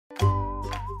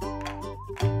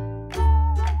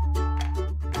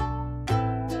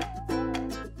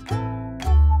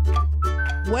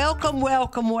Welcome,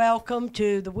 welcome, welcome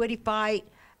to the Woody Fight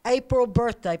April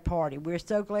birthday party. We're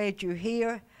so glad you're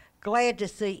here. Glad to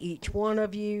see each one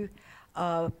of you.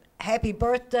 Happy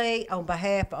birthday on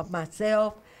behalf of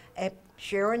myself and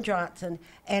Sharon Johnson,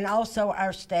 and also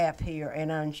our staff here and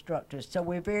our instructors. So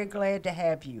we're very glad to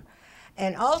have you.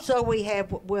 And also we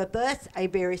have with us a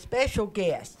very special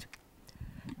guest.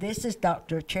 This is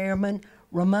Dr. Chairman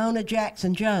Ramona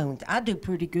Jackson Jones. I do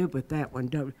pretty good with that one,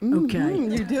 don't I? Okay.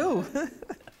 You do.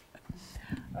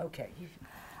 Okay.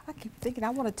 I keep thinking I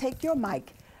want to take your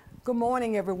mic. Good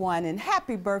morning, everyone, and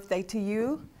happy birthday to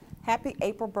you. Happy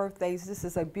April birthdays. This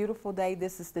is a beautiful day.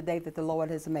 This is the day that the Lord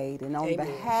has made. And on Amen.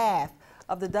 behalf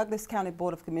of the Douglas County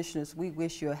Board of Commissioners, we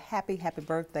wish you a happy, happy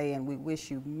birthday, and we wish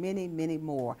you many, many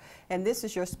more. And this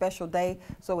is your special day,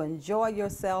 so enjoy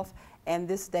yourself. And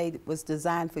this day was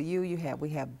designed for you. We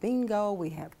have bingo, we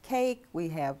have cake, we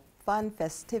have fun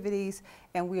festivities,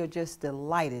 and we are just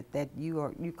delighted that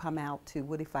you come out to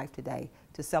Woody Fife today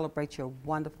to celebrate your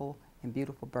wonderful and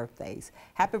beautiful birthdays.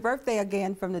 Happy birthday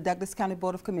again from the Douglas County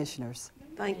Board of Commissioners.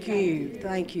 Thank you.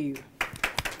 Thank you.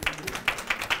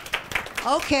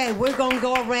 Okay, we're going to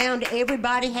go around.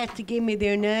 Everybody has to give me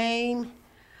their name,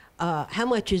 how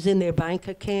much is in their bank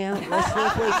account. Let's see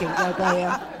if we can go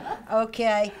there.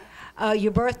 Okay.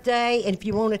 Your birthday, and if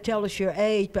you want to tell us your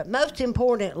age, but most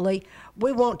importantly,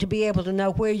 we want to be able to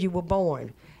know where you were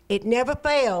born. It never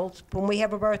fails when we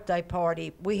have a birthday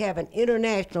party. We have an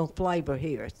international flavor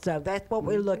here, so that's what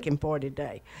we're looking for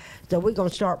today. So we're going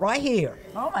to start right here.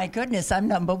 Oh, my goodness, I'm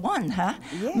number one, huh?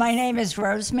 Yes. My name is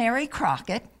Rosemary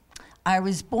Crockett. I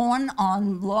was born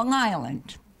on Long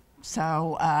Island,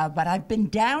 so, but I've been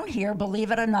down here, believe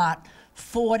it or not,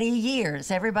 40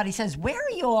 years. Everybody says, where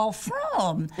are you all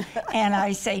from? And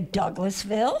I say,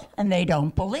 Douglasville, and they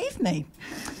don't believe me.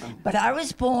 But I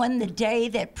was born the day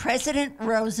that President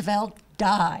Roosevelt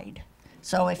died.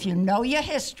 So if you know your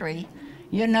history,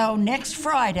 you know next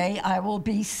Friday I will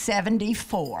be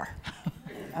 74.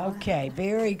 Okay,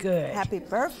 very good. Happy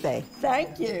birthday.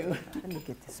 Thank you. Let me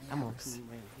get this.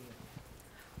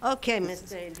 Okay, Miss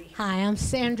Sandy. Hi, I'm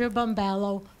Sandra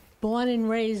Bombello, born and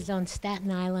raised on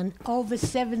Staten Island over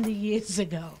 70 years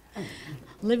ago.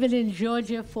 Living in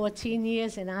Georgia 14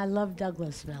 years, and I love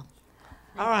Douglasville.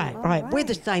 All right. We're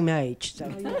the same age.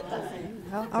 So.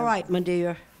 All right, my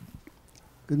dear.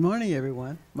 Good morning,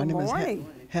 everyone. My name is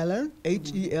Helen,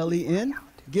 H-E-L-E-N,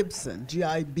 Gibson,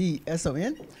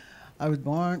 G-I-B-S-O-N. I was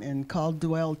born in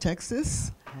Caldwell,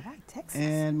 Texas. All right, Texas.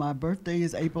 And my birthday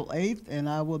is April 8th, and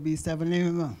I will be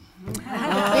 71.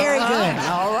 Very good.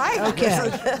 All right.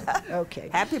 Okay. Okay.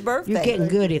 Happy birthday. You're getting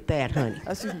good at that, honey.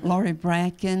 Lori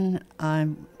Bracken.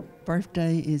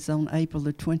 Birthday is on April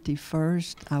the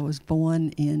 21st. I was born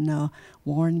in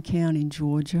Warren County,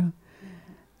 Georgia.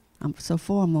 So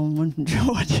far I'm on one from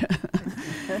Georgia.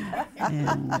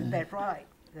 That's right.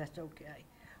 That's okay.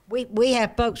 We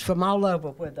have folks from all over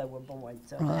where they were born,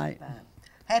 so Right. that's fine.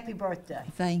 Happy birthday.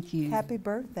 Thank you. Happy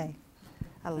birthday.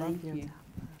 I love Thank you.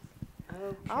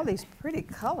 All these pretty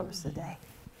colors today.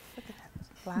 Look at those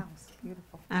flowers.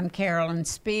 Beautiful. I'm Carolyn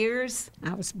Spears.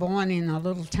 I was born in a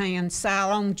little town,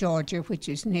 Siloam, Georgia, which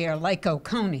is near Lake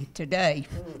Oconee today.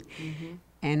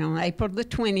 And on April the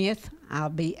 20th, I'll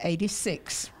be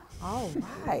 86. All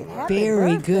right. Happy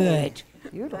Very birthday. good.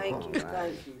 Beautiful. Thank you.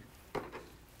 Thank you.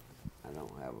 I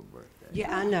don't have a birthday.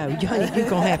 Yeah, I know. Honey, you're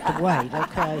going to have to wait,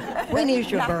 okay? When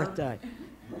is your birthday?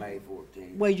 May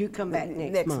 14th. Well, you come back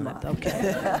next month,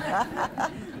 okay?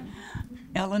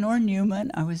 Eleanor Newman.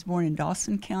 I was born in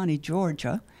Dawson County,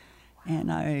 Georgia,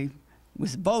 and I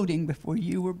was voting before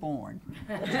you were born.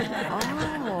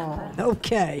 Oh,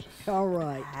 Okay, all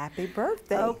right. happy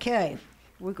birthday. Okay,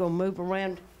 we're going to move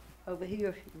around over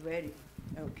here. You ready?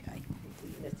 Okay.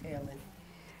 Miss Helen.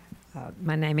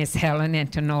 My name is Helen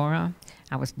Antonora.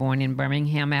 I was born in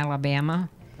Birmingham, Alabama.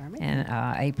 And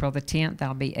April the 10th,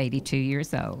 I'll be 82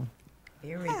 years old.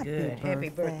 Very good. Happy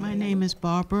birthday. My name is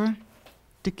Barbara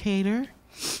Decatur.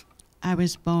 I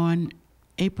was born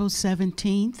April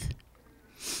 17th.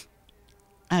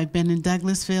 I've been in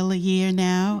Douglasville a year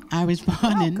now. I was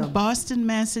born in Boston,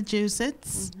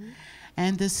 Massachusetts.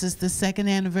 And this is the second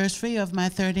anniversary of my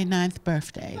 39th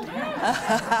birthday.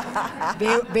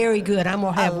 Very, very good. I'm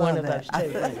going to have one of those,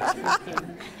 too.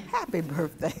 Happy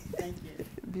birthday. Thank you.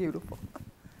 Beautiful.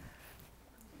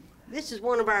 This is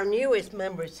one of our newest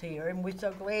members here, and we're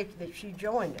so glad that she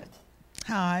joined us.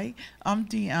 Hi, I'm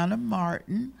Deanna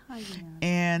Martin. Hi, Deanna.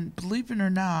 And believe it or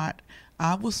not,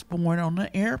 I was born on an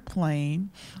airplane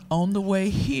on the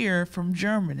way here from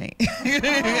Germany.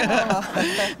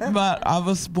 But I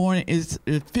was born, it's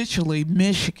officially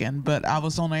Michigan, but I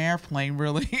was on an airplane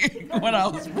really when I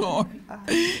was born.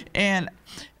 And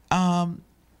I'm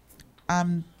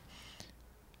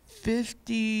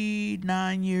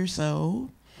 59 years old,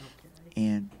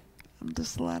 and I'm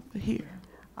just glad to here.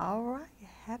 All right,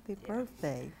 happy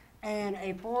birthday. And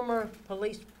a former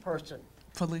police person.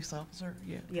 Police officer,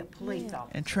 yeah. Yeah, police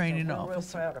officer. And training so we're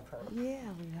officer. real proud of her.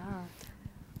 Yeah, we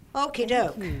are. Okie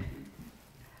doke.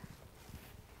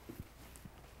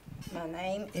 My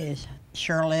name is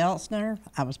Shirley Elsner.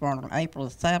 I was born on April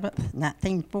 7th,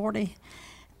 1940,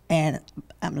 and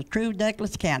I'm a true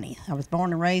Douglas County. I was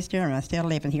born and raised here, and I'm still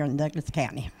living here in Douglas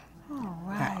County. All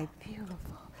right, beautiful.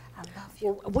 I love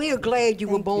you. Well, we are glad you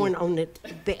were born on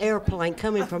the airplane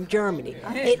coming from Germany.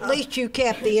 At least you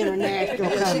kept the international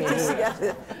coming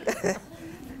in.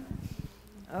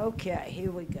 Okay, here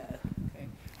we go.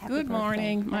 Good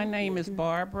morning. My name is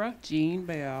Barbara Jean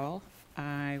Bell.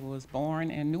 I was born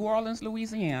in New Orleans,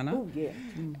 Louisiana. Oh, yeah.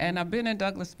 And I've been in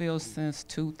Douglasville since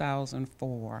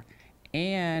 2004.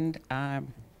 And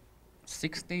I'm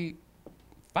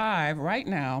 65 right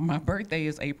now. My birthday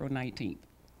is April 19th.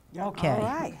 Okay. All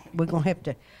right. We're going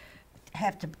to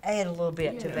have to add a little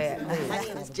bit to that. My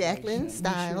name is Jacqueline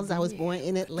Stiles. I was born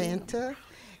in Atlanta,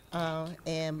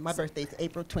 and my birthday is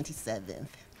April 27th.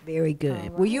 Very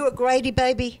good. Were you a Grady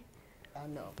baby?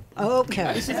 No.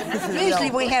 Okay.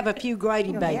 Usually we have a few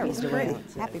Grady babies around.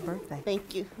 Happy birthday.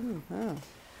 Thank you.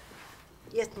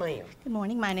 Yes, ma'am. Good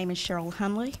morning. My name is Cheryl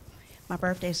Hunley. My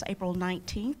birthday is April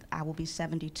 19th. I will be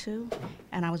 72,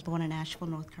 and I was born in Asheville,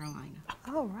 North Carolina.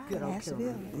 All right, Good old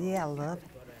Asheville. Yeah, I love it.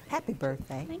 Happy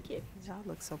birthday. Thank you. Y'all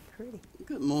look so pretty.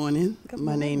 Good morning.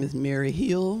 My name is Mary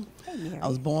Hill. Hey, Mary. I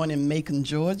was born in Macon,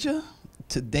 Georgia.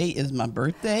 Today is my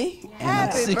birthday, and I'm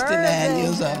Happy 69 birthday.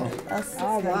 years old.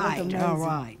 All right, all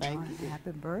right. Thank you.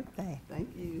 Happy birthday.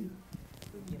 Thank you.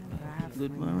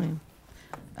 Good morning.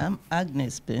 I'm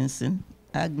Agnes Benson.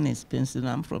 Agnes Benson.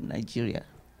 I'm from Nigeria.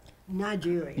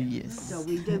 Nigeria. Yes. So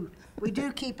we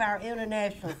do keep our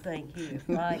international thing here,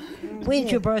 right?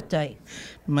 When's your birthday?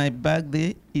 My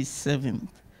birthday is 7th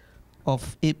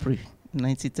of April,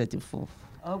 1934.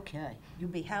 Okay. You'll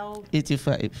be how old?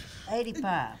 85.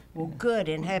 85. Well, good,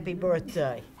 and happy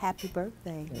birthday. Happy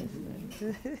birthday.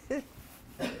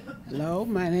 Hello,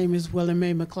 my name is Willie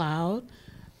Mae McLeod.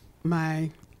 I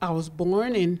was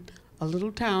born in a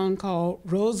little town called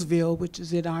Roseville, which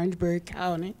is in Orangeburg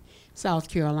County, South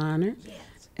Carolina. Yes.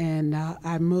 And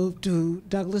I moved to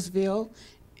Douglasville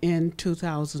in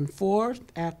 2004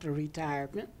 after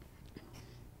retirement.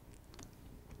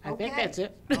 I think that's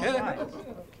it. All right.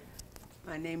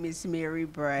 My name is Mary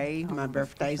Bray. My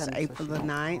birthday is April the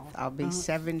 9th. I'll be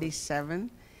 77.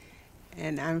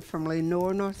 And I'm from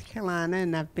Lenore, North Carolina,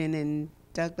 and I've been in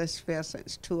Douglasville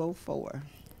since 2004.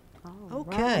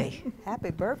 Okay.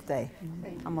 Happy birthday.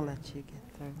 I'm going to let you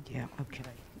get through. Yeah, okay.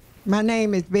 My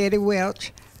name is Betty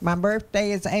Welch. My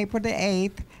birthday is April the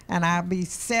 8th, and I'll be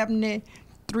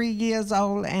 73 years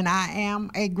old, and I am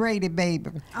a Grady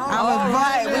baby. All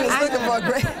right. We was looking for a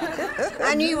Grady.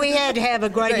 I knew we had to have a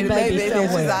Grady baby This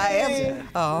somewhere. is our answer.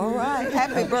 All right.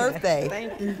 Happy birthday.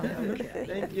 Thank you. Okay.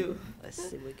 Thank you. Let's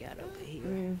see what we got over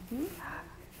here.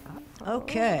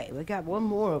 Okay, we got one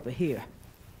more over here.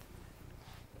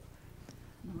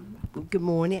 Good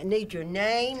morning. I need your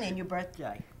name and your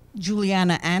birthday.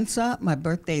 Juliana Ansa. My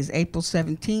birthday is April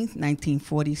 17th,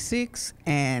 1946,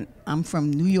 and I'm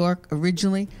from New York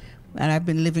originally, and I've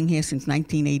been living here since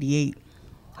 1988.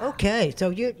 Okay, so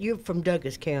you're from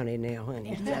Douglas County now,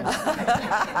 honey.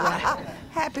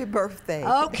 Happy birthday.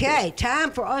 Okay,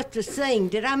 time for us to sing.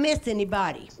 Did I miss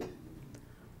anybody?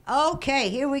 Okay,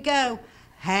 here we go.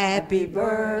 Happy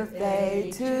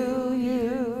birthday to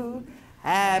you.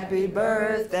 Happy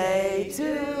birthday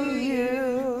to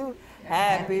you.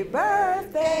 Happy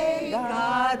birthday,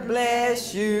 God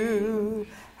bless you.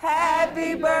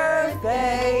 Happy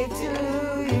birthday to